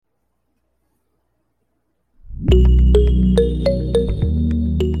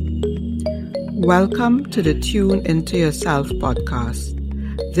Welcome to the Tune Into Yourself podcast.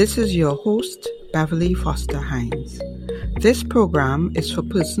 This is your host, Beverly Foster Hines. This program is for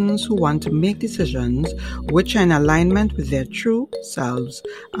persons who want to make decisions which are in alignment with their true selves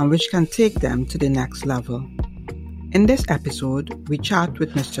and which can take them to the next level. In this episode, we chat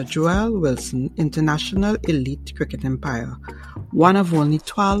with Mr. Joel Wilson, International Elite Cricket Empire, one of only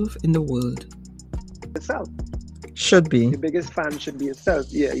 12 in the world. Yourself. Should be. Your biggest fan should be yourself.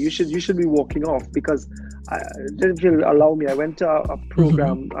 Yeah, you should be walking off because, if you'll allow me, I went to a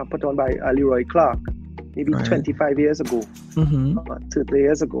program put on by Leroy Clark maybe 25 years ago, 30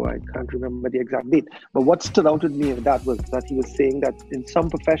 years ago. I can't remember the exact date. But what stood out with me of that was that he was saying that in some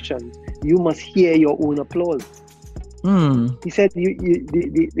professions, you must hear your own applause. He said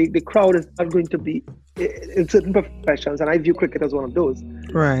the crowd is not going to be, in certain professions, and I view cricket as one of those.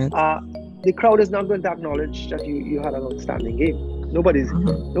 Right. The crowd is not going to acknowledge that you had an outstanding game. Nobody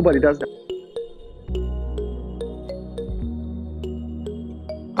does that.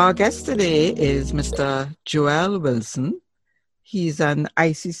 Our guest today is Mr. Joel Wilson. He's an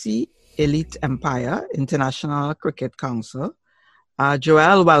ICC Elite Empire International Cricket Council.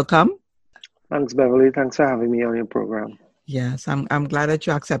 Joel, welcome. Thanks, Beverly. Thanks for having me on your program. Yes, I'm glad that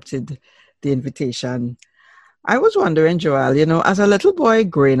you accepted the invitation. I was wondering, Joel, as a little boy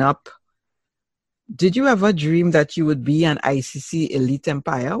growing up, did you ever dream that you would be an ICC Elite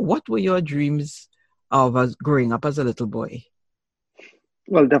Empire? What were your dreams of growing up as a little boy?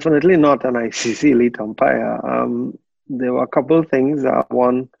 Well, definitely not an ICC Elite Empire. There were a couple of things.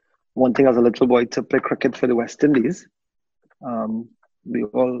 One thing as a little boy to play cricket for the West Indies. We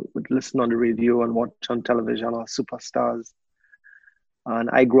all would listen on the radio and watch on television our superstars. And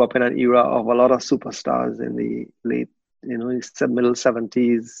I grew up in an era of a lot of superstars in the late, middle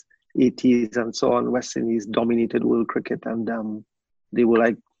 70s, 80s, and so on. West Indies dominated world cricket, and they were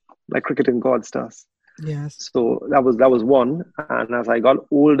like cricketing gods to us. Yes. So that was one. And as I got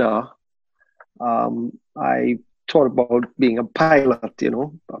older, I thought about being a pilot.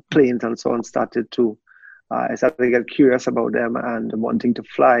 Planes and so on I started to get curious about them and wanting to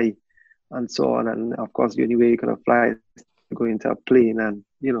fly and so on. And of course, the only way you could fly is to go into a plane and,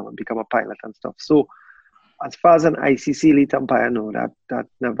 become a pilot and stuff. So as far as an ICC Elite Empire, no, that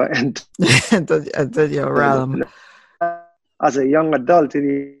never entered. entered your realm. As a young adult in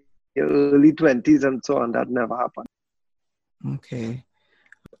the early 20s and so on, that never happened. Okay.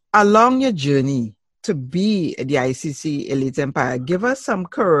 Along your journey to be the ICC Elite Empire, give us some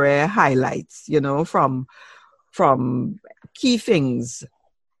career highlights, from key things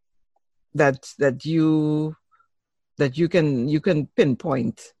that you can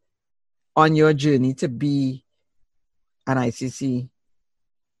pinpoint on your journey to be an ICC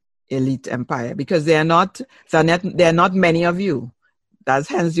Elite Empire, because there are not many of you. That's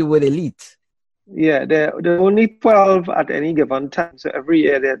hence the word elite. Yeah, there are only 12 at any given time. So every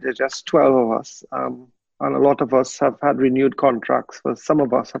year there are just 12 of us. And a lot of us have had renewed contracts. For some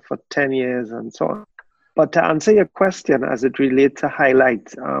of us have for 10 years and so on. But to answer your question as it relates to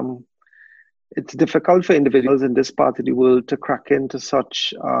highlights, it's difficult for individuals in this part of the world to crack into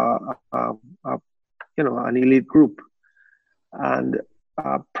such, an elite group. And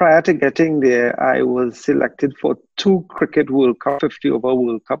prior to getting there, I was selected for 2 Cricket World Cup 50 over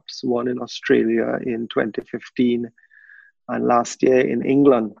World Cups, one in Australia in 2015 and last year in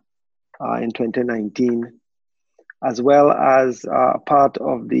England in 2019, as well as part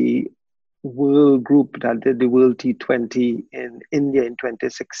of the world group that did the World T20 in India in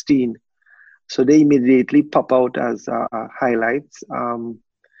 2016. So they immediately pop out as highlights.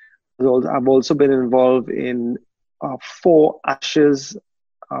 I've also been involved in 4 Ashes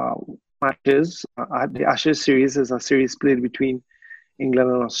matches. The Ashes series is a series played between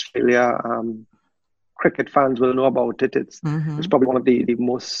England and Australia. Cricket fans will know about it. It's probably one of the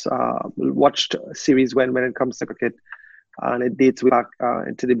most watched series when it comes to cricket. And it dates back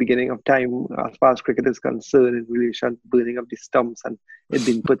into the beginning of time as far as cricket is concerned in relation to burning of the stumps and it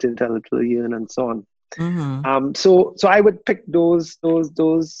being put into a little urn and so on. So I would pick those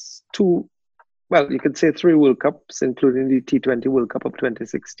 2. Well, you could say 3 World Cups, including the T20 World Cup of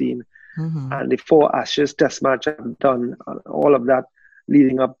 2016 and the 4 Ashes Test match I've done, all of that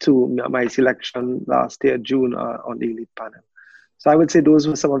leading up to my selection last year, June, on the elite panel. So I would say those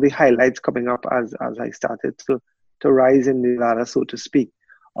were some of the highlights coming up as I started to rise in the ladder, so to speak,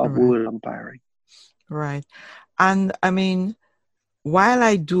 of world umpiring. Right. And I mean, while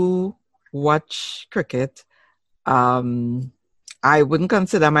I do watch cricket, I wouldn't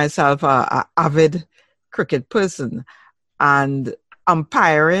consider myself a avid cricket person, and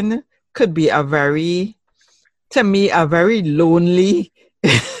umpiring could be a very lonely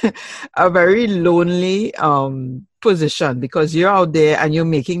a very lonely position, because you're out there and you're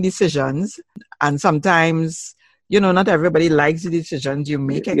making decisions, and sometimes, not everybody likes the decisions you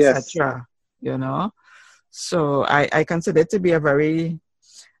make, Yes. etc. So I consider it to be a very,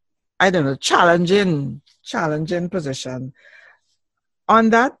 I don't know, challenging position. On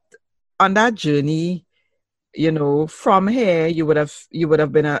that journey, from here, you would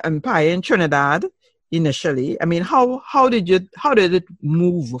have been an umpire in Trinidad initially. I mean, how did it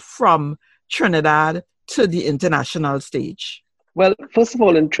move from Trinidad to the international stage? Well, first of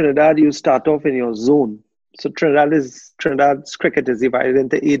all, in Trinidad, you start off in your zone. So Trinidad's cricket is divided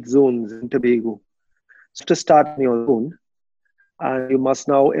into 8 zones in Tobago. So to start in your zone, and you must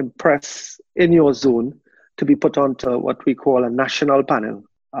now impress in your zone to be put onto what we call a national panel.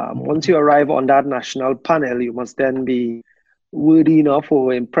 Once you arrive on that national panel, you must then be worthy enough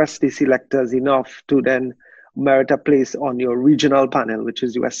or impress the selectors enough to then merit a place on your regional panel, which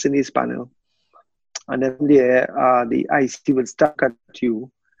is the West Indies panel. And then there, the ICC will start at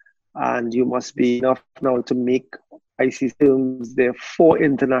you, and you must be enough now to make ICC films there for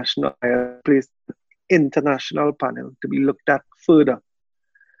international place, international panel to be looked at further.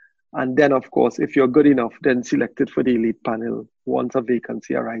 And then, of course, if you're good enough, then selected for the elite panel once a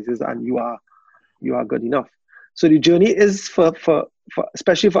vacancy arises and you are good enough. So the journey is for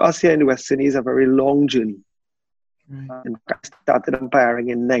especially for us here in the West Indies, a very long journey. Right. I started umpiring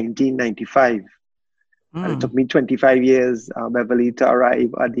in 1995. And it took me 25 years, Beverly, to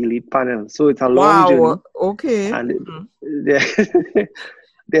arrive at the elite panel. So it's a long journey. Okay. And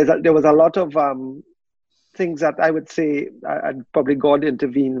there was a lot of things that I would say probably God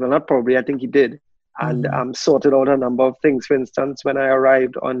intervened. Well, not probably, I think he did. And sorted out a number of things. For instance, when I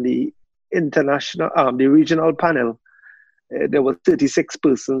arrived on the the regional panel, there were 36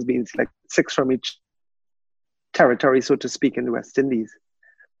 persons being selected, 6 from each territory, so to speak, in the West Indies.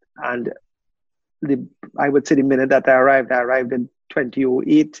 And I would say the minute that I arrived in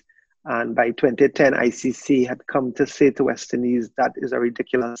 2008. And by 2010, ICC had come to say to West Indies, that is a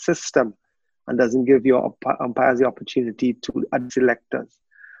ridiculous system and doesn't give your umpires the opportunity to add selectors.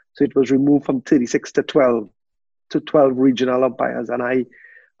 So it was removed from 36 to 12 regional umpires. And I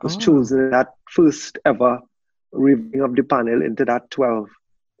was chosen in that first ever reviewing of the panel into that 12.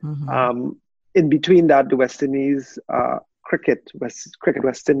 In between that, the West Indies Cricket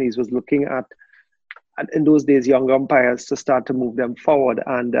West Indies was looking at in those days, young umpires to start to move them forward,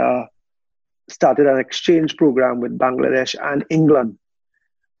 and started an exchange program with Bangladesh and England.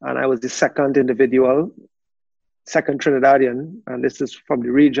 And I was the second Trinidadian, and this is from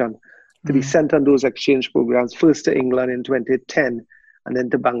the region, to be sent on those exchange programs, first to England in 2010, and then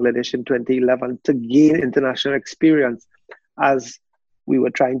to Bangladesh in 2011, to gain international experience as we were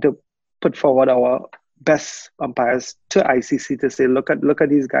trying to put forward our best umpires to ICC to say, look at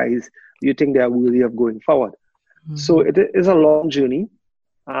these guys. You think they are worthy of going forward? So it is a long journey,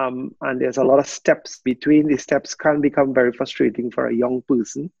 and there's a lot of steps between. The steps can become very frustrating for a young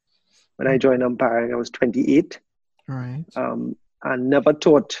person. When I joined umpiring, I was 28, right? And never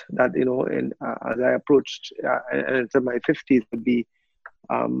thought that as I approached into my 50s, would be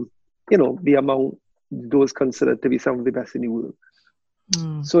be among those considered to be some of the best in the world.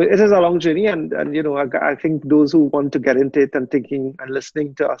 So it is a long journey, and I think those who want to get into it and thinking and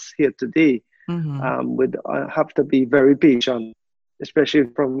listening to us here today would have to be very patient, especially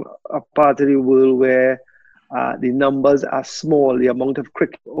from a part of the world where the numbers are small, the amount of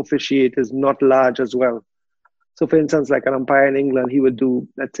cricket officiate is not large as well. So for instance, like an umpire in England, he would do,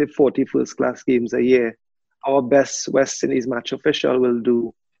 let's say, 40 first-class games a year. Our best West Indies match official will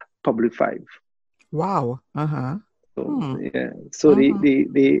do probably 5. Wow. So, So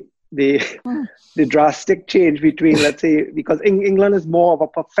the drastic change between, let's say, because England is more of a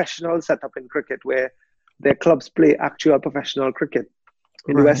professional setup in cricket where their clubs play actual professional cricket.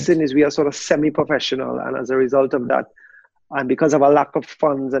 In the West Indies, we are sort of semi-professional, and as a result of that, and because of a lack of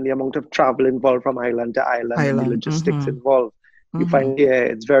funds and the amount of travel involved from island to island. And the logistics involved, you find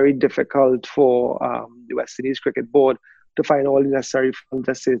it's very difficult for the West Indies Cricket Board to find all the necessary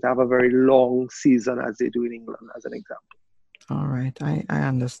funds to have a very long season as they do in England, as an example. All right. I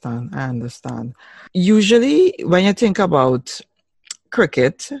understand. Usually, when you think about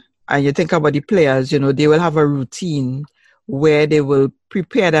cricket and you think about the players, they will have a routine where they will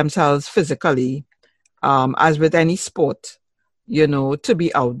prepare themselves physically, as with any sport, to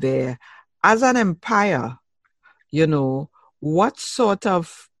be out there. As an umpire, what sort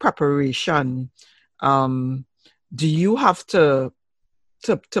of preparation do you have to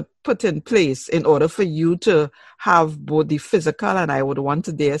put in place in order for you to have both the physical and, I would want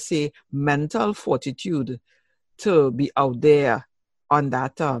to dare say, mental fortitude to be out there on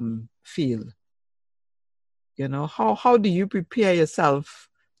that field? You know, how do you prepare yourself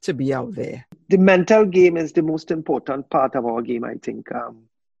to be out there? The mental game is the most important part of our game, I think.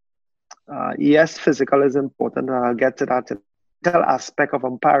 Yes, physical is important, and I'll get to that mental aspect of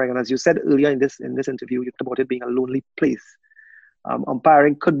umpiring. And as you said earlier in this interview, you talked about it being a lonely place.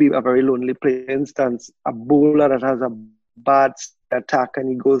 Umpiring could be a very lonely place. For instance, a bowler that has a bad attack and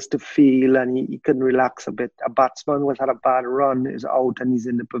he goes to field and he can relax a bit. A batsman who's had a bad run is out and he's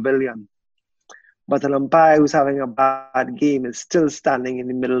in the pavilion. But an umpire who's having a bad game is still standing in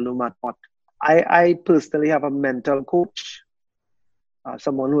the middle no matter what. I personally have a mental coach,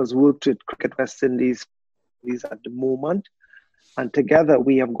 someone who has worked with Cricket West Indies at the moment. And together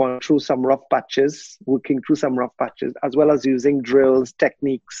we have gone through some rough patches, working through some rough patches, as well as using drills,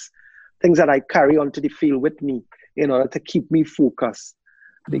 techniques, things that I carry onto the field with me in order to keep me focused.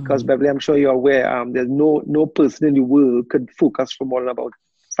 Because, Beverly, I'm sure you're aware, there's no person in the world could focus for more than about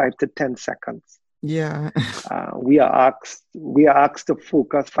 5 to 10 seconds. Yeah. We are asked to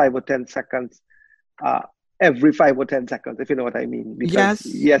focus 5 or 10 seconds every 5 or 10 seconds, if you know what I mean. Because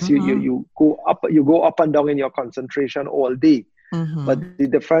yes, you go up and down in your concentration all day. But the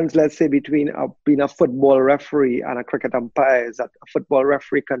difference, let's say, between being a football referee and a cricket umpire is that a football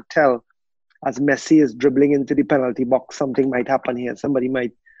referee can tell, as Messi is dribbling into the penalty box, something might happen here. Somebody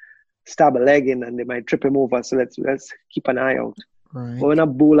might stab a leg in and they might trip him over. So let's keep an eye out. Right. But when a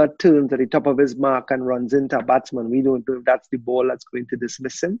bowler turns at the top of his mark and runs into a batsman, we don't know if that's the ball that's going to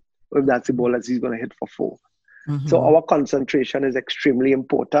dismiss him or if that's the ball that he's going to hit for 4. So our concentration is extremely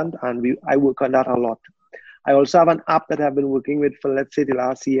important, and I work on that a lot. I also have an app that I've been working with for, let's say, the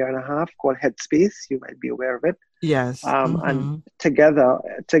last year and a half called Headspace. You might be aware of it. Yes. And together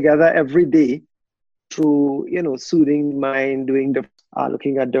every day through, soothing mind, doing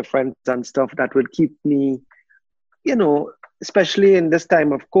looking at different and stuff that would keep me, especially in this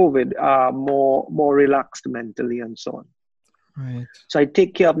time of COVID, more relaxed mentally and so on. Right. So I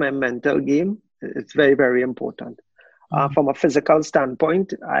take care of my mental game. It's very, very important. From a physical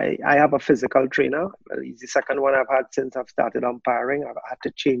standpoint, I have a physical trainer. He's the second one I've had since I've started umpiring. I've had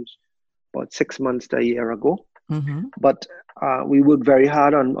to change about 6 months to a year ago. But we work very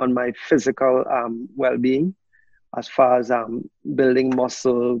hard on my physical well-being, as far as building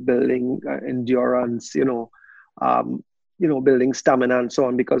muscle, building endurance, building stamina and so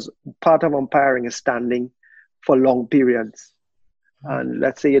on, because part of umpiring is standing for long periods. And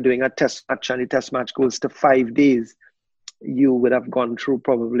let's say you're doing a test match and the test match goes to 5 days, you would have gone through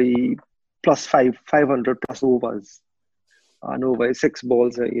probably 500 plus overs. An over is 6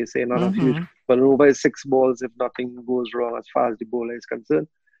 balls, you say, not a huge, but an over is 6 balls if nothing goes wrong as far as the bowler is concerned.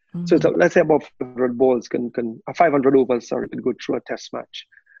 So let's say about 500 balls 500 overs, can go through a test match.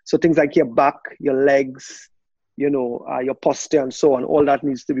 So things like your back, your legs, your posture and so on, all that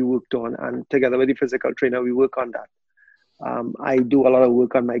needs to be worked on. And together with the physical trainer, we work on that. I do a lot of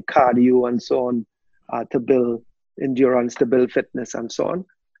work on my cardio and so on to build endurance, to build fitness and so on.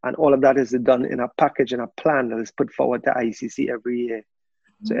 And all of that is done in a package and a plan that is put forward to ICC every year.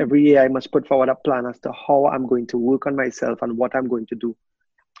 So every year I must put forward a plan as to how I'm going to work on myself and what I'm going to do.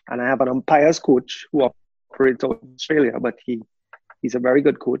 And I have an umpires coach who operates out in Australia, but he's a very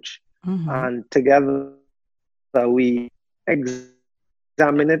good coach. And together we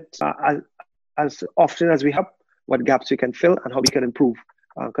examine it as often as we have, what gaps we can fill and how we can improve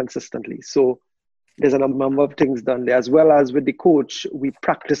consistently. So there's a number of things done there, as well as with the coach. We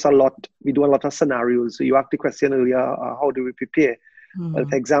practice a lot. We do a lot of scenarios. So you asked the question earlier, how do we prepare? Well,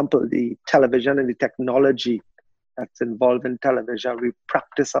 for example, the television and the technology that's involved in television, we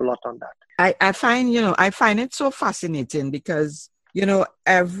practice a lot on that. I find it so fascinating because,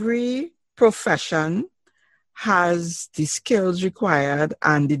 every profession has the skills required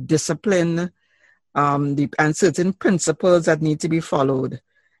and the discipline and certain principles that need to be followed.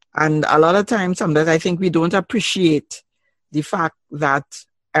 And a lot of times, sometimes I think we don't appreciate the fact that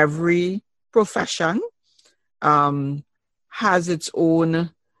every profession has its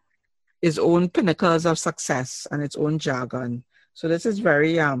own pinnacles of success and its own jargon. So this is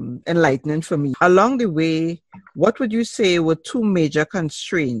very enlightening for me. Along the way, what would you say were 2 major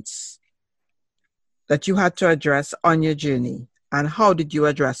constraints that you had to address on your journey, and how did you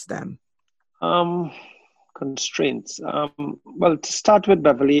address them? Constraints. Well, to start with,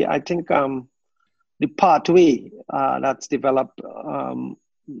 Beverly, I think the pathway that's developed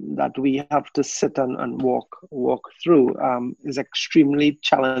that we have to sit and walk through is extremely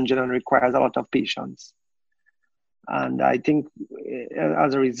challenging and requires a lot of patience. And I think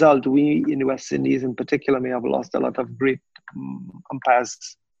as a result, we in the West Indies in particular may have lost a lot of great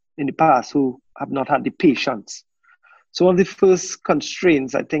umpires in the past who have not had the patience So one of the first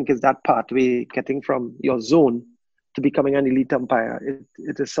constraints, I think, is that pathway getting from your zone to becoming an elite umpire.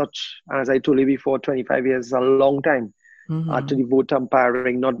 It is such, as I told you before, 25 years is a long time to devote to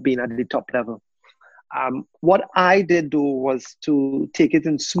umpiring, not being at the top level. What I did do was to take it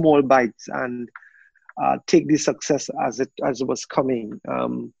in small bites and take the success as it was coming,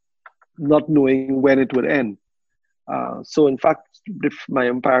 not knowing when it would end. So in fact, with my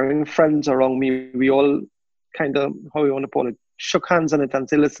umpiring friends around me, we all kind of, how you want to call it, shook hands on it and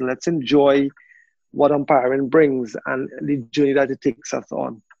say, listen, let's enjoy what umpiring brings and the journey that it takes us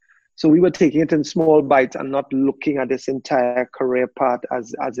on. So we were taking it in small bites and not looking at this entire career path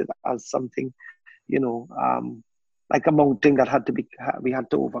as something, like a mountain that we had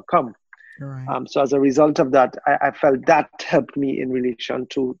to overcome. Right. So as a result of that, I felt that helped me in relation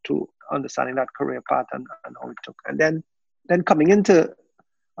to understanding that career path and how it took. And then coming into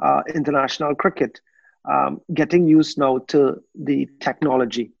international cricket, getting used now to the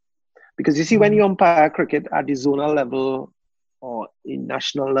technology. Because you see, when you umpire cricket at the zonal level or in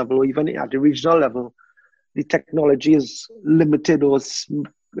national level, or even at the regional level, the technology is limited or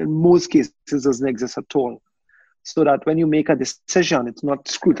in most cases doesn't exist at all. So that when you make a decision, it's not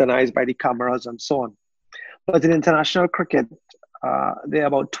scrutinized by the cameras and so on. But in international cricket, there are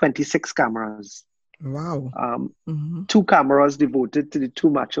about 26 cameras. Wow. 2 cameras devoted to the 2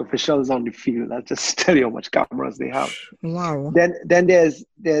 match officials on the field. I'll just tell you how much cameras they have. Wow. Then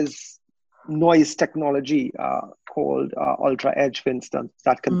there's noise technology called Ultra Edge, for instance,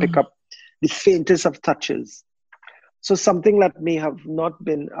 that can pick up the faintest of touches. So something that may have not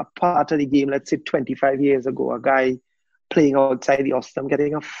been a part of the game, let's say 25 years ago, a guy playing outside the off stump,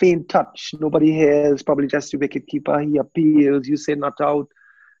 getting a faint touch. Nobody hears, probably just the wicketkeeper. He appeals, you say not out.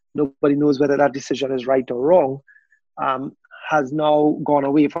 Nobody knows whether that decision is right or wrong, has now gone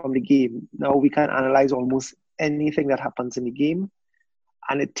away from the game. Now we can analyze almost anything that happens in the game.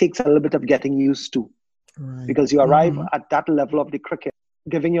 And it takes a little bit of getting used to. Right. Because you arrive at that level of the cricket,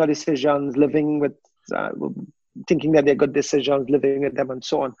 giving your decisions, living with, thinking that they're good decisions, living with them and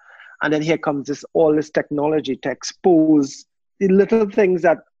so on. And then here comes all this technology to expose the little things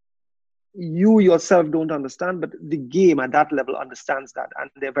that you yourself don't understand, but the game at that level understands that, and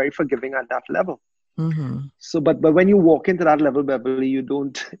they're very forgiving at that level. So, but when you walk into that level, Beverly, you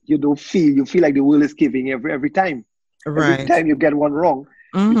feel like the world is caving every time. Right. Every time you get one wrong,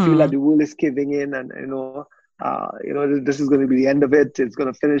 you feel like the world is caving in, and this is going to be the end of it. It's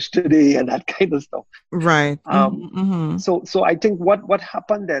going to finish today, and that kind of stuff. Right. So I think what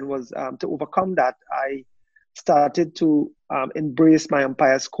happened then was to overcome that, I started to embrace my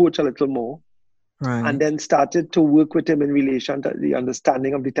umpire's coach a little more, and then started to work with him in relation to the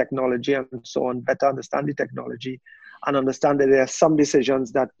understanding of the technology and so on, better understand the technology and understand that there are some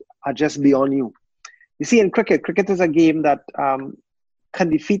decisions that are just beyond you. You see, in cricket is a game that can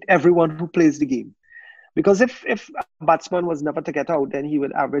defeat everyone who plays the game. Because if a batsman was never to get out, then he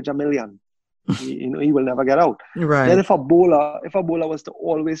would average 1 million. He will never get out. Right. Then if a bowler was to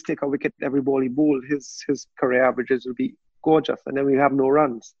always take a wicket every ball he bowled, his career averages would be gorgeous, and then we have no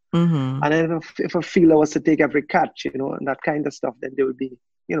runs. And then if a fielder was to take every catch, and that kind of stuff, then there would be,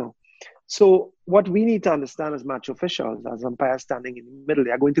 So what we need to understand as match officials, as umpires standing in the middle,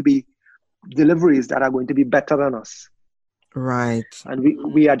 there are going to be deliveries that are going to be better than us. Right.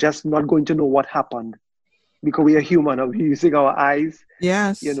 And we are just not going to know what happened because we are human. We're using our eyes.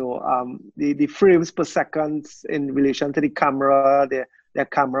 Yes. The frames per second in relation to the camera, their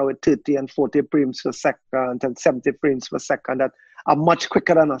camera with 30 and 40 frames per second and 70 frames per second that are much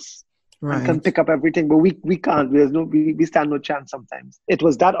quicker than us. Right. And can pick up everything, but we can't. We stand no chance sometimes. It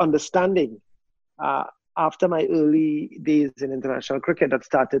was that understanding after my early days in international cricket that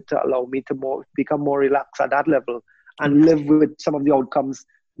started to allow me to become more relaxed at that level and live with some of the outcomes.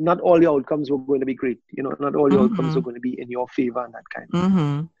 Not all the outcomes were going to be great. Not all the outcomes were going to be in your favor and that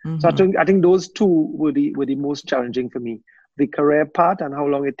kind of. So I think those two were the most challenging for me. The career part and how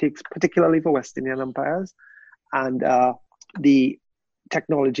long it takes, particularly for West Indian umpires, and the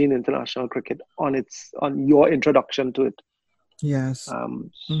technology in international cricket on your introduction to it. Yes.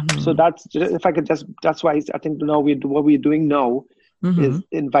 So that's why I think now what we're doing now is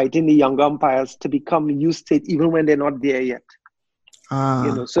inviting the younger umpires to become used to it even when they're not there yet.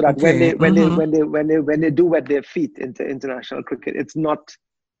 So that when they do wet their feet into international cricket, it's not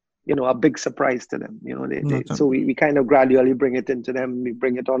a big surprise to them. So we kind of gradually bring it into them. We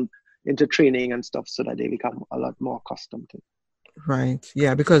bring it on into training and stuff so that they become a lot more accustomed to it. Right.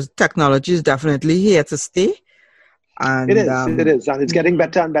 Yeah, because technology is definitely here to stay. And it is, and it's getting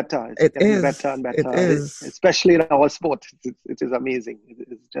better and better. It's getting better and better. It is. Especially in our sport. It is amazing.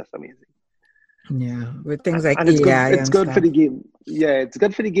 It's just amazing. Yeah, with things like And it's good. AI It's and good for stuff. the game. Yeah, it's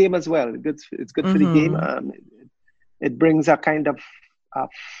good for the game as well. It's good for the game. Mm-hmm. It brings a kind of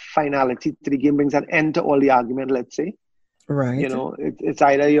finality to the game. Brings an end to all the argument. Let's say, Right. it's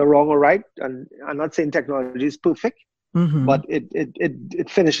either you're wrong or right. And I'm not saying technology is perfect, Mm-hmm. but it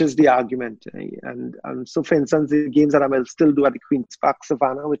finishes the argument. And so, for instance, the games that I will still do at the Queen's Park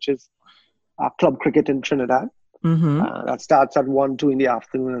Savannah, which is club cricket in Trinidad, Mm-hmm. that starts at 1, 2 in the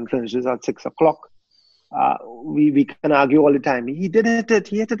afternoon and finishes at 6 o'clock. We can argue all the time. He did hit it.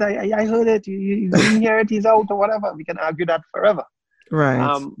 He hit it. I heard it. You didn't hear it. He's out or whatever. We can argue that forever.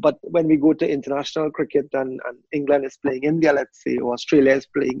 Right. But when we go to international cricket and England is playing India, let's say, or Australia is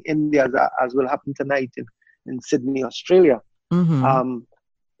playing India, as will happen tonight in Sydney, Australia, Mm-hmm.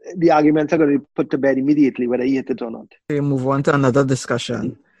 the arguments are going to be put to bed immediately, whether he hit it or not. You move on to another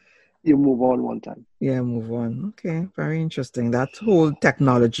discussion. You move on one time. Yeah, move on. Okay, very interesting. That whole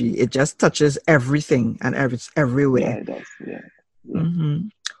technology, it just touches everything and it's everywhere. Yeah, it does. Yeah. Mm-hmm.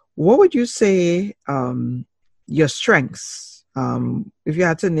 What would you say your strengths? If you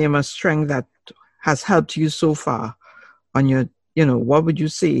had to name a strength that has helped you so far on your, what would you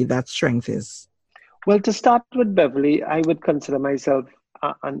say that strength is? Well, to start with, Beverly, I would consider myself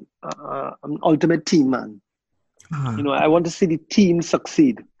an ultimate team man. I want to see the team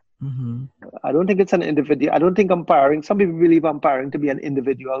succeed. Mm-hmm. I don't think it's an individual. I don't think umpiring, some people believe umpiring to be an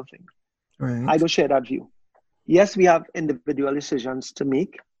individual thing. Right. I don't share that view. Yes, we have individual decisions to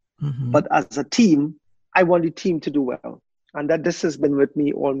make, mm-hmm. but as a team, I want the team to do well. And that this has been with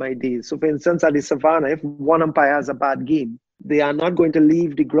me all my days. So for instance, at the Savannah, if one umpire has a bad game, they are not going to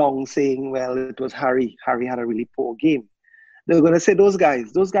leave the ground saying, well, it was Harry. Harry had a really poor game. They're going to say those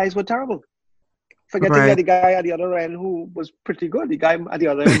guys were terrible. Forgetting that the guy at the other end who was pretty good. The guy at the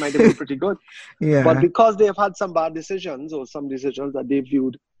other end might have been pretty good. Yeah. But because they have had some bad decisions or some decisions that they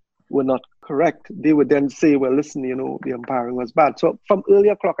viewed were not correct, they would then say, well, listen, the umpiring was bad. So from early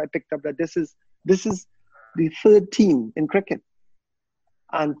o'clock, I picked up that this is the third team in cricket.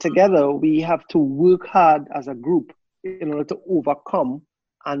 And together we have to work hard as a group in order to overcome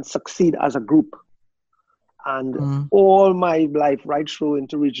and succeed as a group. And all my life, right through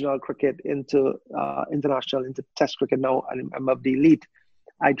into regional cricket, into international, into test cricket now, and I'm of the elite,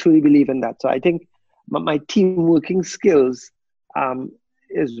 I truly believe in that. So I think my team working skills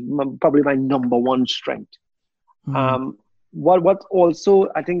is probably my number one strength. What also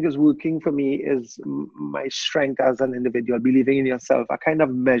I think is working for me is my strength as an individual, believing in yourself, a kind of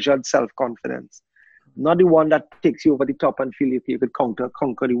measured self-confidence. Not the one that takes you over the top and feel you could conquer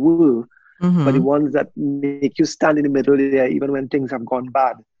the world, but the ones that make you stand in the middle there even when things have gone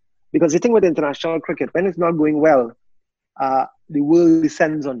bad. Because the thing with international cricket, when it's not going well, the world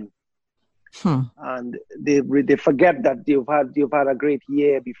descends on you. And they forget that you've had a great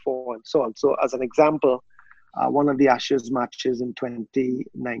year before and so on. So as an example, one of the Ashes matches in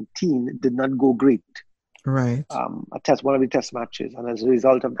 2019 did not go great. Right. One of the test matches. And as a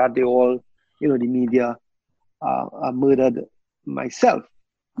result of that, they all, the media murdered myself.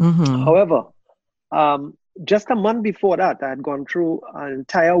 However, just a month before that, I had gone through an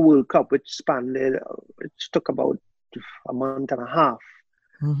entire World Cup, which took about a month and a half,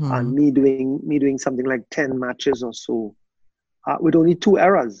 and me doing something like 10 matches or so, with only 2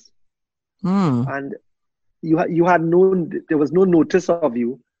 errors, and there was no notice of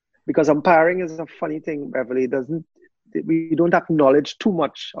you, because umpiring is a funny thing, Beverly. We don't acknowledge too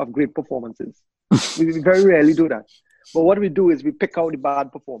much of great performances. We very rarely do that. But what we do is we pick out the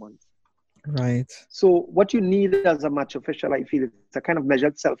bad performance. Right. So what you need as a match official, I feel, is a kind of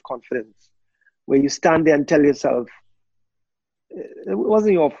measured self-confidence, where you stand there and tell yourself, it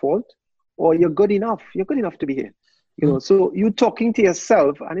wasn't your fault, or you're good enough. You're good enough to be here. So you're talking to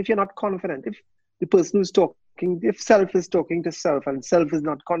yourself, and if you're not confident, if the person who's talking, if self is talking to self and self is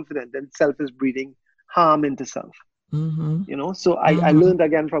not confident, then self is breathing harm into self. So I learned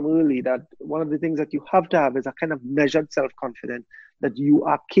again from early that one of the things that you have to have is a kind of measured self-confidence, that you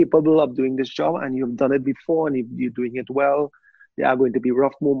are capable of doing this job and you've done it before and you're doing it well. There are going to be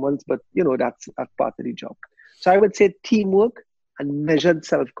rough moments, but that's part of the job. So I would say teamwork and measured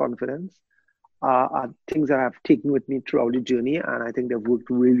self-confidence are things that I've taken with me throughout the journey, and I think they've worked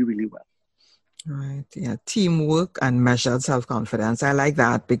really, really well. Right. Yeah. Teamwork and measured self-confidence. I like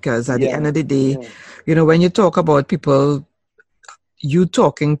that, because at the end of the day, when you talk about people, you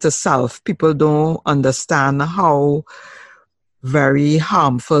talking to self, people don't understand how very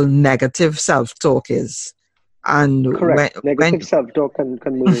harmful negative self-talk is. And correct. Negative self-talk can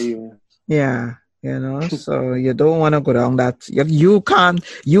murder you. Yeah. So you don't want to go down that. You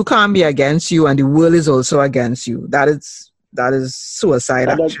can't be against you, and the world is also against you. That is that is suicide,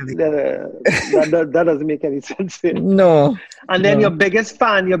 That, does, actually. that doesn't make any sense. No, And then no, your biggest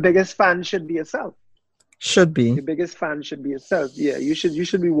fan should be yourself. should be. Your biggest fan should be yourself. Yeah, you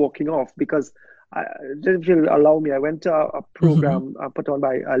should be walking off because if you'll allow me, I went to a program put on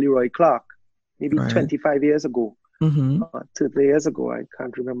by Leroy Clark maybe Right. 25 years ago, 30 years ago. I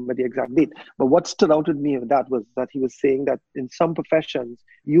can't remember the exact date. But what stood out with me of that was that he was saying that in some professions,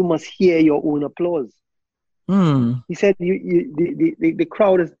 you must hear your own applause. He said the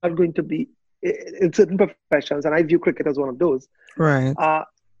crowd is not going to be, in certain professions, and I view cricket as one of those, Right.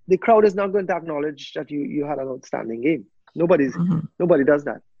 the crowd is not going to acknowledge that you had an outstanding game. Nobody does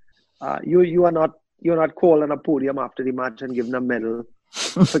that. You're not called on a podium after the match and given a medal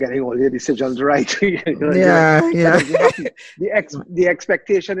for getting all your decisions right. Yeah. The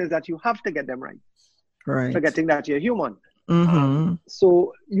expectation is that you have to get them right. Right. Forgetting that you're human.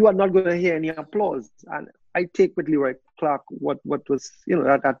 So you are not going to hear any applause. And I take with Leroy Clark what was,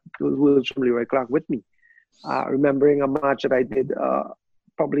 that those words from Leroy Clark with me. Remembering a match that I did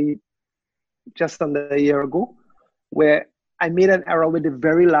probably just under a year ago, where I made an error with the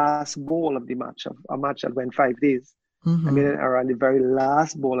very last ball of the match, of a match that went 5 days. I made an error on the very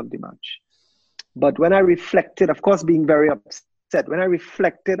last ball of the match. But when I reflected, of course, being very upset, when I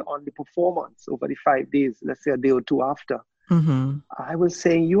reflected on the performance over the 5 days, let's say a day or two after, I was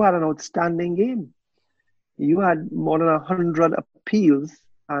saying, you had an outstanding game. You had more than 100 appeals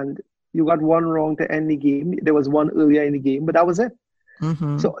and you got one wrong to end the game. There was one earlier in the game, but that was it.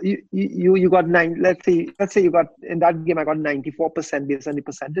 So you got let's say you got, in that game I got 94% based on the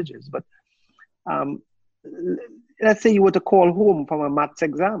percentages. But let's say you were to call home from a maths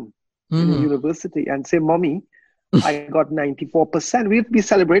exam in a university and say, "Mommy, I got 94%." We'd be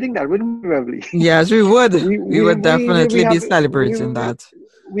celebrating that, wouldn't we, Beverly? Yes, we would. We would definitely be celebrating that.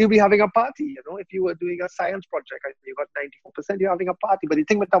 We'll be having a party, if you were doing a science project and you got 94%, you're having a party. But the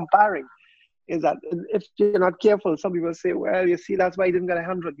thing with umpiring is that if you're not careful, some people say, well, you see, that's why you didn't get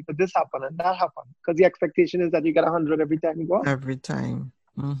 100 because this happened and that happened. Because the expectation is that you get 100 every time you go out. Every time.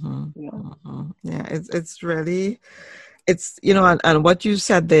 Yeah, it's really, it's, and what you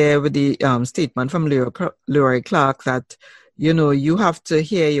said there with the statement from Leroy Clark that, you have to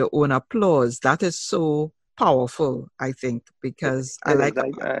hear your own applause. That is so powerful, I think, because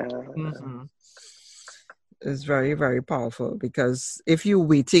it's very, very powerful, because if you're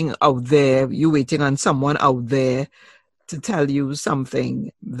waiting on someone out there to tell you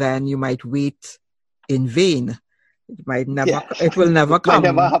something, then you might wait in vain. It will never come.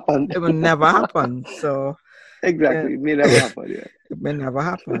 It will never happen. So exactly. It may never happen. Yeah. It may never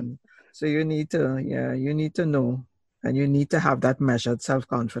happen. So you need to know, and you need to have that measured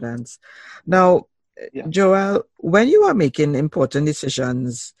self-confidence. Now, Joel, when you are making important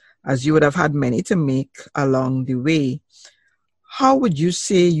decisions, as you would have had many to make along the way, how would you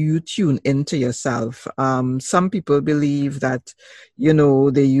say you tune into yourself? Some people believe that,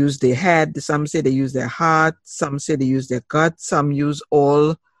 they use their head. Some say they use their heart. Some say they use their gut. Some use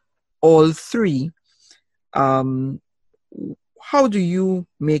all three. How do you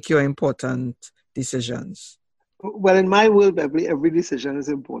make your important decisions? Well, in my world, every decision is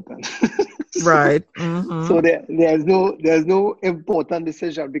important. Right. So there's no important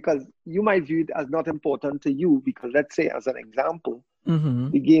decision, because you might view it as not important to you, because let's say, as an example,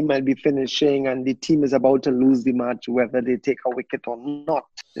 the game might be finishing and the team is about to lose the match, whether they take a wicket or not.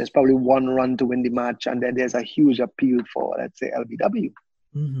 There's probably one run to win the match, and then there's a huge appeal for, let's say, LBW.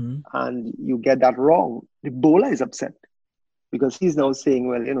 And you get that wrong. The bowler is upset because he's now saying,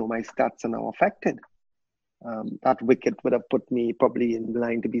 well, my stats are now affected. That wicket would have put me probably in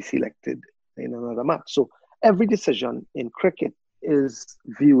line to be selected in another match. So every decision in cricket is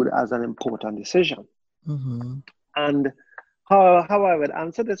viewed as an important decision. And how I would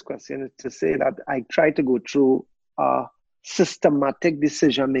answer this question is to say that I try to go through a systematic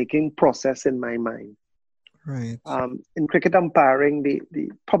decision-making process in my mind. Right. In cricket umpiring,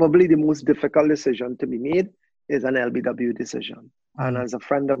 the probably the most difficult decision to be made is an LBW decision. And as a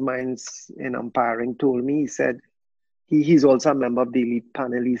friend of mine in umpiring told me, he said, he's also a member of the elite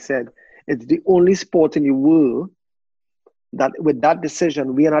panel. He said, it's the only sport in the world that with that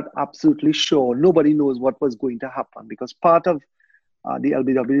decision, we are not absolutely sure. Nobody knows what was going to happen, because part of the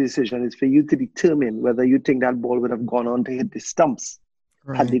LBW decision is for you to determine whether you think that ball would have gone on to hit the stumps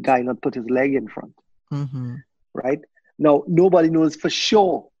had the guy not put his leg in front. Right? Now, nobody knows for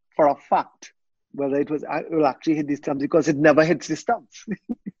sure, for a fact, whether it will actually hit the stumps, because it never hits the stumps.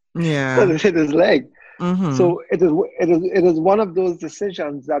 Yeah. Because it hit his leg. So it is one of those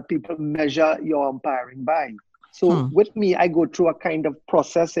decisions that people measure your umpiring by. So with me, I go through a kind of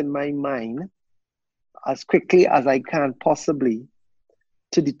process in my mind as quickly as I can possibly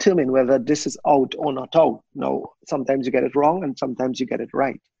to determine whether this is out or not out. Now, sometimes you get it wrong and sometimes you get it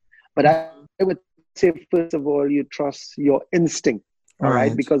right. But I would say, first of all, you trust your instinct, all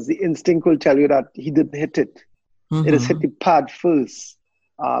right? Because the instinct will tell you that he didn't hit it. It has hit the pad first.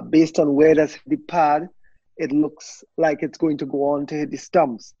 Based on where it has hit the pad, it looks like it's going to go on to hit the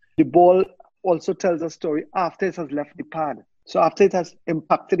stumps. The ball also tells a story after it has left the pad. So after it has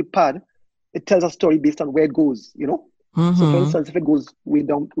impacted the pad, it tells a story based on where it goes, you know? So for instance, if it goes way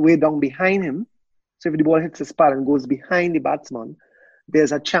down behind him, so if the ball hits his pad and goes behind the batsman,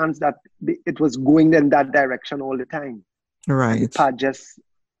 there's a chance that it was going in that direction all the time. Right. And the pad just,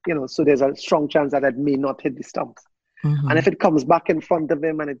 you know, so there's a strong chance that it may not hit the stumps. And if it comes back in front of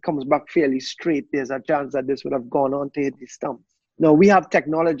him and it comes back fairly straight, there's a chance that this would have gone on to hit the stumps. Now, we have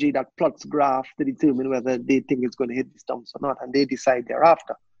technology that plots graph to determine whether they think it's going to hit the stumps or not, and they decide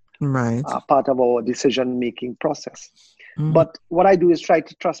thereafter. Right. Part of our decision-making process. But what I do is try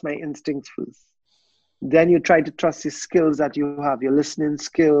to trust my instincts first. Then you try to trust the skills that you have, your listening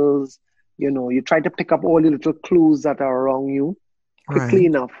skills. You know, you try to pick up all the little clues that are around you quickly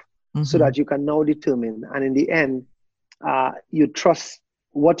enough so that you can now determine. And in the end, you trust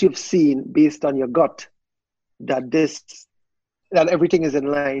what you've seen based on your gut, that everything is in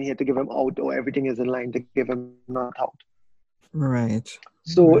line here to give him out, or everything is in line to give him not out. Right.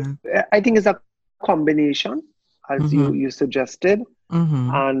 So I think it's a combination, as you suggested,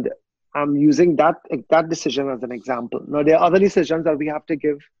 and I'm using that decision as an example. Now, there are other decisions that we have to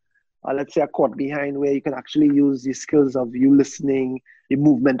give, let's say a caught behind, where you can actually use the skills of you listening, the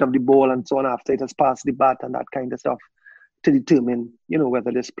movement of the ball and so on after it has passed the bat and that kind of stuff to determine, you know,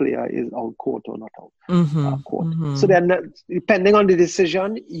 whether this player is out caught or not out caught. So then, depending on the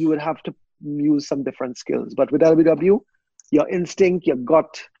decision, you would have to use some different skills. But with LBW, your instinct, your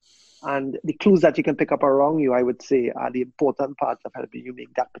gut, and the clues that you can pick up around you, I would say, are the important parts of helping you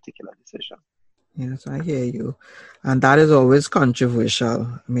make that particular decision. Yes, I hear you. And that is always controversial.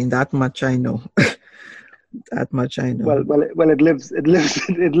 I mean, that much I know. That much I know. Well, it lives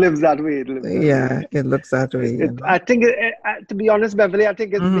that way. It looks that way. I think, to be honest, Beverly, I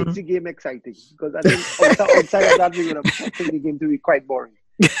think it makes the game exciting, because I think outside of that, we would have found the game to be quite boring.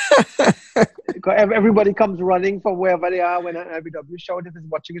 Everybody comes running from wherever they are. When an LBW shout, if it's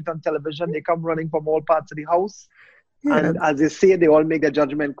watching it on television, they come running from all parts of the house. Yes. And as they say, they all make their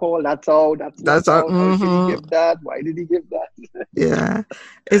judgment call. That's how. That's how. Why did he give that? Why did he give that? Yeah,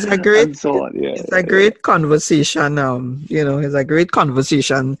 it's a great. So on, it's a great conversation. You know, it's a great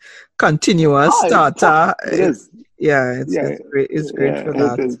conversation. Continuous starter. It is. Yeah, it's great. It's great for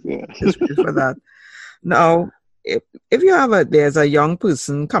that. It's great for that. Now, if you have there's a young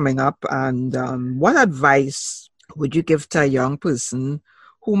person coming up, and what advice would you give to a young person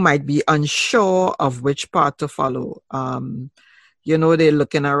who might be unsure of which path to follow? You know, they're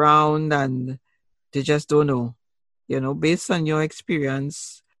looking around and they just don't know. You know, based on your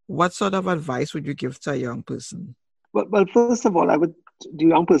experience, what sort of advice would you give to a young person? Well, first of all, the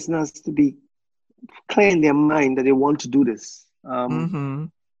young person has to be clear in their mind that they want to do this.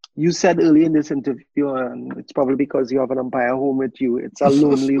 You said earlier in this interview, and it's probably because you have an umpire home with you, it's a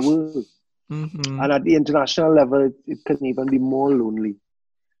lonely world. And at the international level, it can even be more lonely.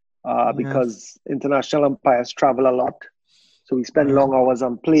 Because international umpires travel a lot. So we spend long hours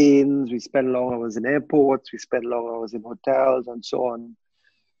on planes, we spend long hours in airports, we spend long hours in hotels and so on.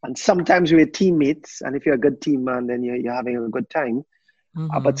 And sometimes we're teammates, and if you're a good team man, then you're having a good time.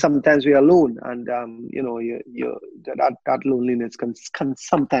 But sometimes we're alone, and you know, that loneliness can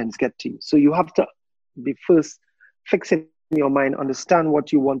sometimes get to you. So you have to be first fixing your mind, understand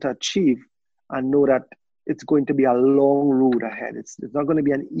what you want to achieve, and know that it's going to be a long road ahead. It's not going to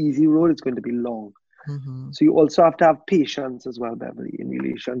be an easy road. It's going to be long. So you also have to have patience as well, Beverly, in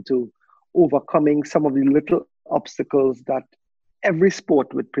relation to overcoming some of the little obstacles that every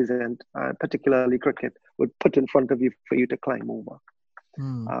sport would present, particularly cricket, would put in front of you for you to climb over.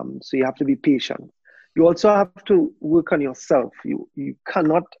 So you have to be patient. You also have to work on yourself. You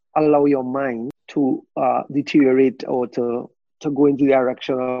cannot allow your mind to deteriorate or to go into the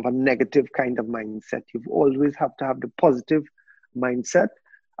direction of a negative kind of mindset. You always have to have the positive mindset,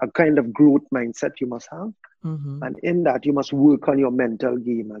 a kind of growth mindset you must have. And in that, you must work on your mental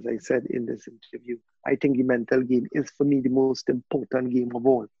game. As I said in this interview, I think the mental game is, for me, the most important game of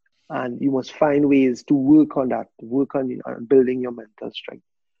all. And you must find ways to work on that, work on building your mental strength.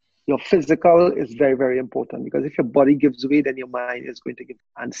 Your physical is very, very important, because if your body gives way, then your mind is going to give.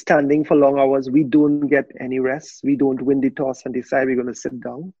 And standing for long hours, we don't get any rest. We don't win the toss and decide we're going to sit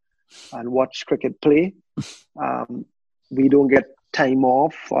down and watch cricket play. We don't get time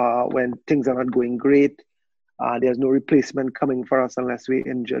off when things are not going great. There's no replacement coming for us unless we're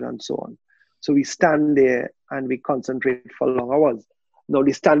injured and so on. So we stand there and we concentrate for long hours. Now,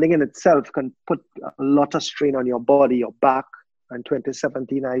 the standing in itself can put a lot of strain on your body, your back. In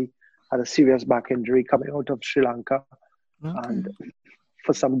 2017, I had a serious back injury coming out of Sri Lanka. Okay. And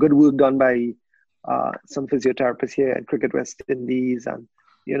for some good work done by some physiotherapists here at Cricket West Indies and,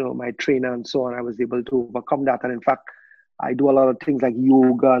 my trainer and so on, I was able to overcome that. And in fact, I do a lot of things like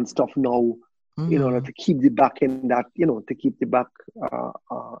yoga and stuff now in order to keep the back in that, to keep the back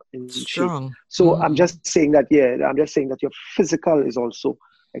in strong shape. So I'm just saying that, your physical is also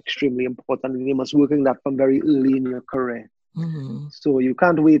extremely important. And you must work on that from very early in your career. So you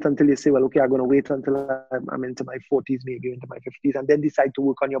can't wait until you say, well, okay, I'm going to wait until I'm into my 40s, maybe into my 50s, and then decide to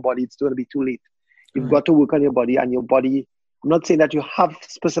work on your body. It's going to be too late. You've got to work on your body, and your body, I'm not saying that you have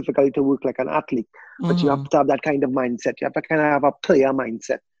specifically to work like an athlete, but you have to have that kind of mindset. You have to kind of have a player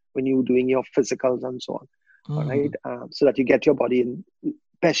mindset when you're doing your physicals and so on, all right? So that you get your body in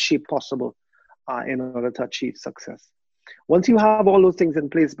best shape possible in order to achieve success. Once you have all those things in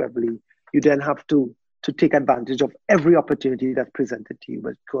place, Beverly, you then have to take advantage of every opportunity that's presented to you,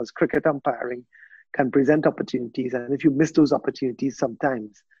 because cricket umpiring can present opportunities. And if you miss those opportunities,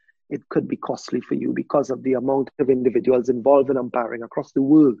 sometimes it could be costly for you because of the amount of individuals involved in umpiring across the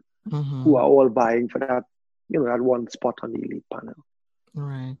world who are all vying for that, that one spot on the elite panel.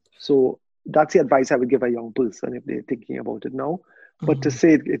 Right. So that's the advice I would give a young person if they're thinking about it now. But to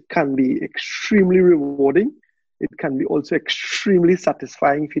say it can be extremely rewarding. It can be also extremely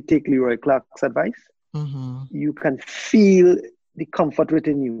satisfying if you take Leroy Clark's advice. You can feel the comfort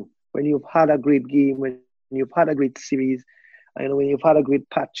within you when you've had a great game, when you've had a great series, when you've had a great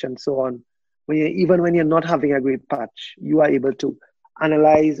patch and so on. Even when you're not having a great patch, you are able to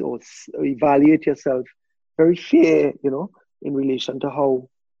analyze or evaluate yourself very fair, in relation to how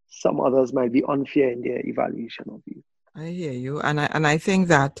some others might be unfair in their evaluation of you. I hear you, and I think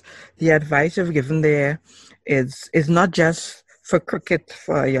that the advice you've given there is not just for cricket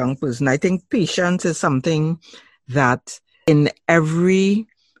for a young person. I think patience is something that in every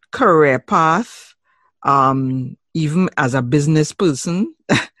career path, even as a business person,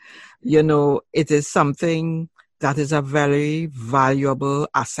 it is something that is a very valuable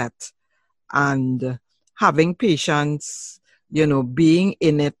asset. And having patience, being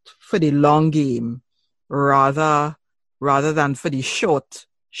in it for the long game rather than for the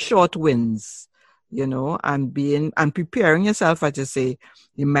short wins, and preparing yourself, as you say,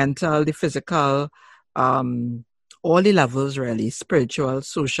 the mental, the physical, all the levels really, spiritual,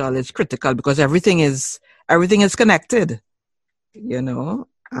 social, is critical because everything is connected, and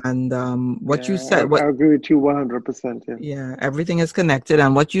what you said. I agree with you 100%. Yeah, everything is connected.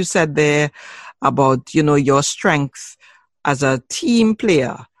 And what you said there about, your strength as a team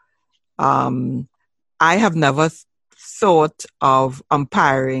player, I have never thought of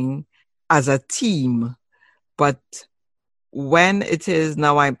umpiring as a team, but when it is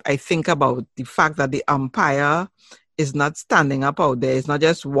now, I think about the fact that the umpire is not standing up out there. It's not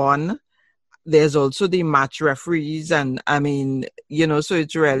just one. There's also the match referees, and so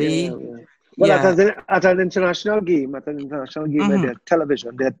it's really... At an international game where there's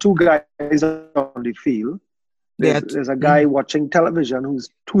television, there are two guys on the field. There's a guy watching television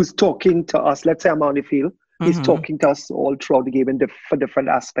who's talking to us. Let's say I'm on the field. He's talking to us all throughout the game for different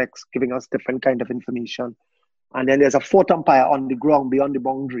aspects, giving us different kind of information. And then there's a fourth umpire on the ground beyond the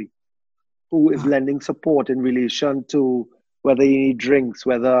boundary who is lending support in relation to whether you need drinks,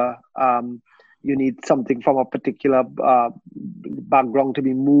 whether you need something from a particular background to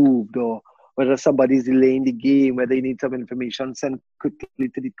be moved, or whether somebody's delaying the game, whether you need some information sent quickly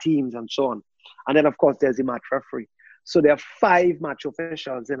to the teams and so on. And then, of course, there's the match referee. So there are 5 match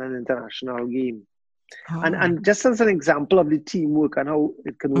officials in an international game. And just as an example of the teamwork and how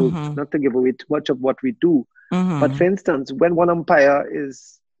it can work, not to give away too much of what we do, but for instance, when one umpire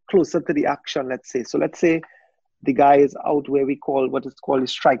is closer to the action, let's say the guy is out where we call what is called the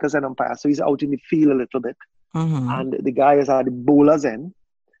strikers and umpire. So he's out in the field a little bit. And the guy is at the bowler's end.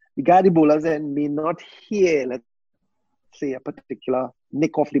 The guy at the bowler's end may not hear, let's say, a particular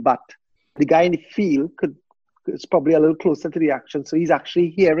nick off the bat. The guy in the field is probably a little closer to the action, so he's actually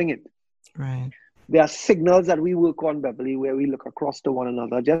hearing it. Right. There are signals that we work on, Beverly, where we look across to one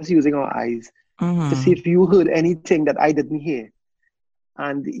another, just using our eyes to see if you heard anything that I didn't hear.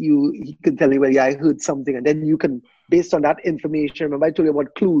 And he can tell you, well, yeah, I heard something. And then you can, based on that information, remember I told you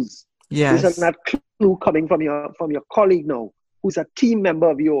about clues. Yes. Based on that clue coming from your colleague now, who's a team member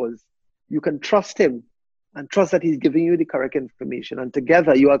of yours, you can trust him and trust that he's giving you the correct information. And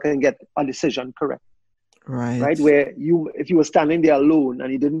together you all can get a decision correct. Right. right? Where if you were standing there alone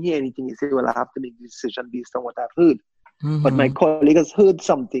and you didn't hear anything, you say, well, I have to make the decision based on what I've heard. But my Mm-hmm. colleague has heard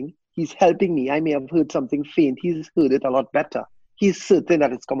something. He's helping me. I may have heard something faint. He's heard it a lot better. He's certain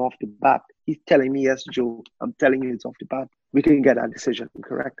that it's come off the bat. He's telling me, yes, Joe, I'm telling you it's off the bat. We can get that decision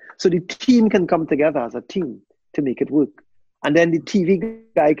correct. So the team can come together as a team to make it work. And then the TV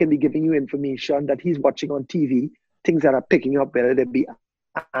guy can be giving you information that he's watching on TV, things that are picking up, whether there be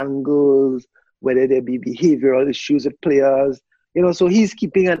angles, whether there be behavioral issues with players. So he's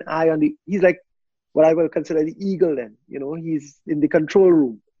keeping an eye on he's like what I will consider the eagle then. He's in the control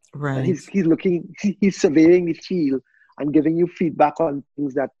room. And Right. he's looking, he's surveying the field and giving you feedback on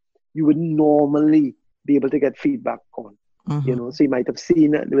things that you wouldn't normally be able to get feedback on. Mm-hmm. So you might have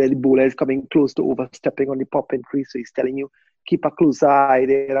seen where the bowler is coming close to overstepping on the pop increase. So he's telling you, keep a closer eye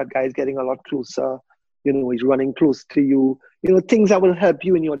there. That guy's getting a lot closer. He's running close to you. Things that will help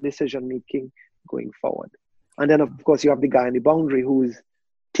you in your decision making going forward. And then, of course, you have the guy in the boundary who's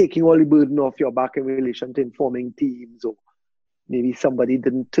taking all the burden off your back in relation to informing teams, or maybe somebody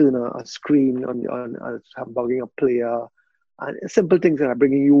didn't turn a screen on bugging a player, and simple things that are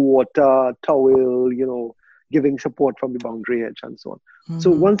bringing you water, towel, giving support from the boundary edge and so on. So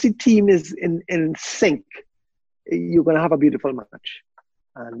Mm-hmm. once the team is in sync, you're going to have a beautiful match.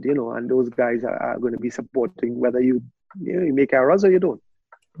 And, and those guys are going to be supporting whether you make errors or you don't.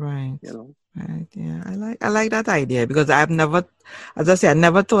 Right. you know. Right. Yeah. I like that idea because I've never, as I say, I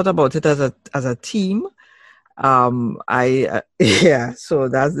never thought about it as a team. Yeah. So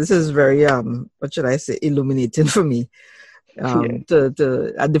this is very what should I say, illuminating for me. Yeah.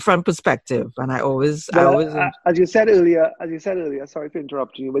 To a different perspective, and I always As you said earlier, sorry to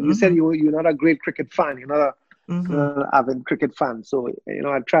interrupt you, but you said you're not a great cricket fan. You're not an avid cricket fan. So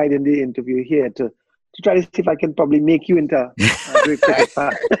I tried in the interview here to try to see if I can probably make you into a great cricket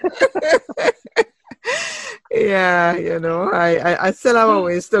fan. Yeah, I still have a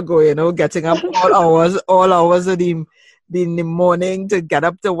ways to go. Getting up all hours of the morning to get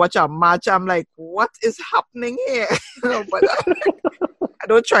up to watch a match. I'm like, what is happening here? But I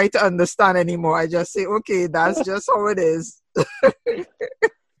don't try to understand anymore. I just say, okay, that's just how it is.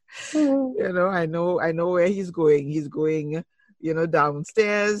 I know where he's going. He's going,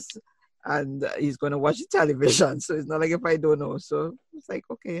 downstairs, and he's going to watch the television. So it's not like if I don't know. So it's like,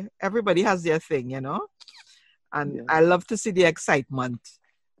 okay, everybody has their thing, And Yeah. I love to see the excitement.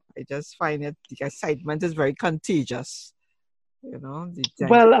 I just find the excitement is very contagious.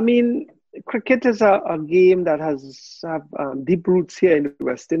 Well, I mean, cricket is a game that has deep roots here in the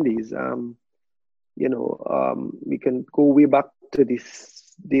West Indies. We can go way back to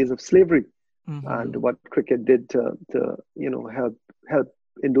these days of slavery and what cricket did to help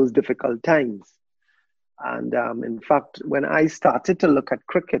in those difficult times. And in fact, when I started to look at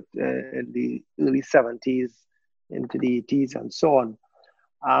cricket in the early 70s into the 80s and so on,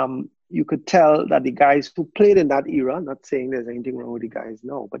 you could tell that the guys who played in that era, not saying there's anything wrong with the guys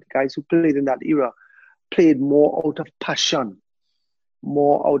now, but the guys who played in that era played more out of passion,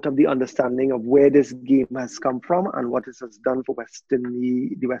 more out of the understanding of where this game has come from and what it has done for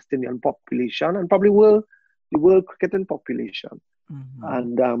the West Indian population and probably the world cricketing population.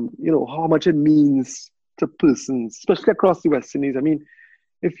 And, how much it means to persons, especially across the West Indies. I mean,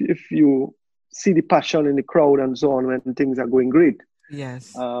 if you see the passion in the crowd and so on when things are going great,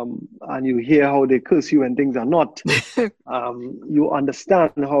 yes, and you hear how they curse you when things are not, you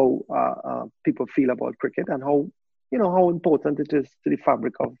understand how people feel about cricket and how important it is to the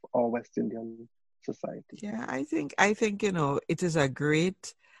fabric of our West Indian society. Yeah, I think it is a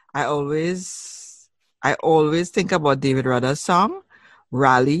great. I always think about David Rudder's song,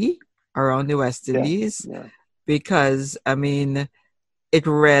 Rally Around the West Indies, because I mean, it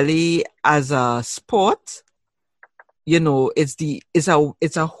really, as a sport,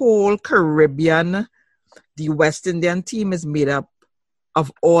 it's a whole Caribbean. The West Indian team is made up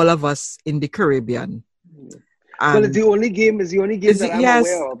of all of us in the Caribbean. Well, it's the only game that I'm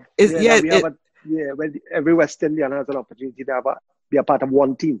aware of. When every West Indian has an opportunity to be a part of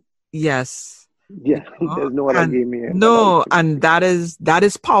one team. Yes. Yeah, there's no other game here. No, and that is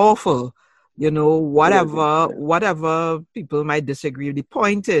powerful. Whatever people might disagree, the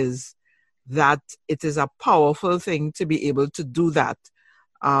point is that it is a powerful thing to be able to do that,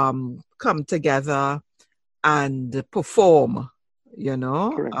 come together and perform.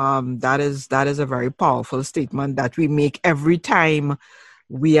 That is a very powerful statement that we make every time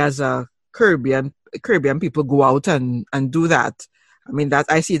we as a Caribbean people go out and do that. I mean, that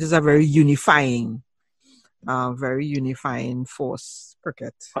I see it as a very unifying force,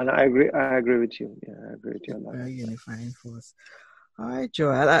 cricket. And I agree with you. Yeah, I agree with you on that. Very unifying force. All right,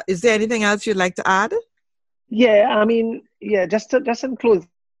 Joel. Is there anything else you'd like to add? Yeah, I mean, yeah, just in closing,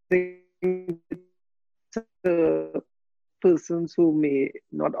 to persons who may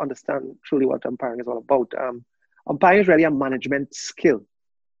not understand truly what umpiring is all about. Umpiring is really a management skill.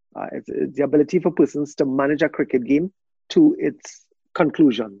 It's the ability for persons to manage a cricket game to its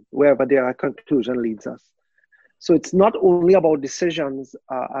conclusion, wherever their conclusion leads us. So it's not only about decisions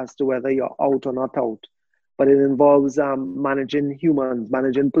as to whether you're out or not out, but it involves managing humans,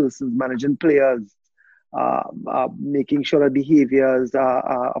 managing persons, managing players, making sure that behaviors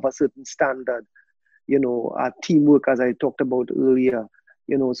are of a certain standard, teamwork, as I talked about earlier.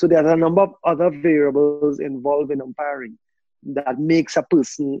 So there's a number of other variables involved in umpiring that makes a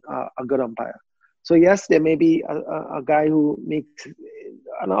person a good umpire. So yes, there may be a guy who makes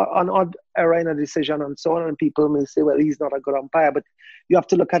an odd error in a decision and so on, and people may say, well, he's not a good umpire, but you have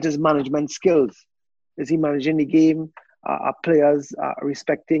to look at his management skills. Is he managing the game? Are players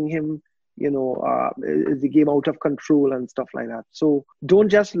respecting him? Is the game out of control and stuff like that? So don't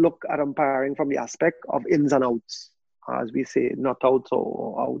just look at umpiring from the aspect of ins and outs, as we say, not outs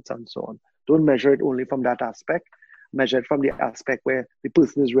or outs and so on. Don't measure it only from that aspect. Measure it from the aspect where the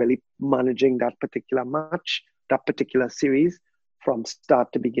person is really managing that particular match, that particular series from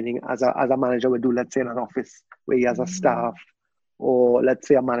start to beginning, as a manager would do, let's say in an office where he has a staff, or let's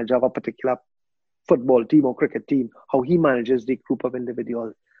say a manager of a particular football team or cricket team, how he manages the group of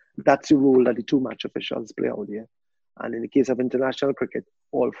individuals. That's the role that the two match officials play out here. And in the case of international cricket,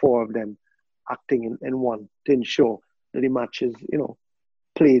 all four of them acting in one to ensure that the match is,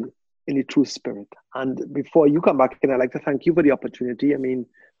 played in the true spirit. And before you come back in, I'd like to thank you for the opportunity. I mean,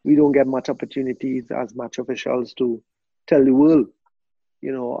 we don't get much opportunities as match officials to tell the world,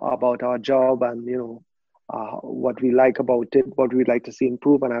 about our job and, what we like about it, what we'd like to see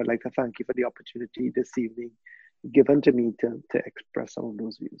improve. And I would like to thank you for the opportunity this evening given to me to express some of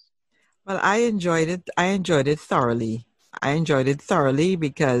those views. Well, I enjoyed it. I enjoyed it thoroughly.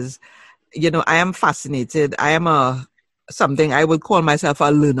 Because, I am fascinated. I am something I would call myself a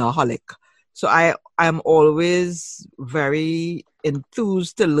learneraholic. So I am always very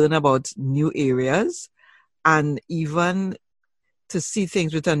enthused to learn about new areas and even to see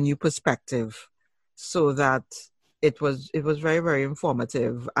things with a new perspective. So that it was very, very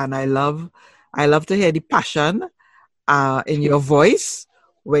informative. And I love to hear the passion in your voice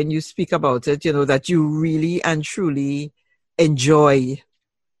when you speak about it, that you really and truly enjoy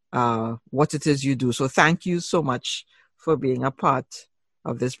what it is you do. So thank you so much for being a part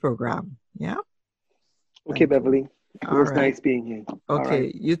of this program. Yeah. Okay, Beverly. It was nice being here. Okay.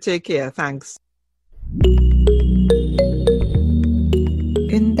 Right. You take care. Thanks.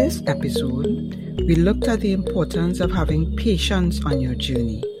 In this episode, we looked at the importance of having patience on your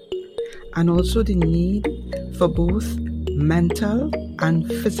journey and also the need for both mental and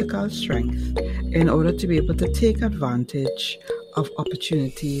physical strength in order to be able to take advantage of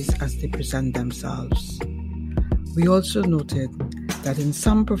opportunities as they present themselves. We also noted that in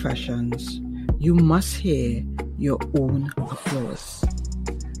some professions, you must hear your own applause.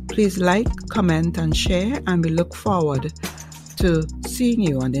 Please like, comment, and share, and we look forward to seeing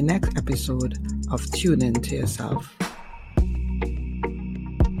you on the next episode of Tune In to Yourself.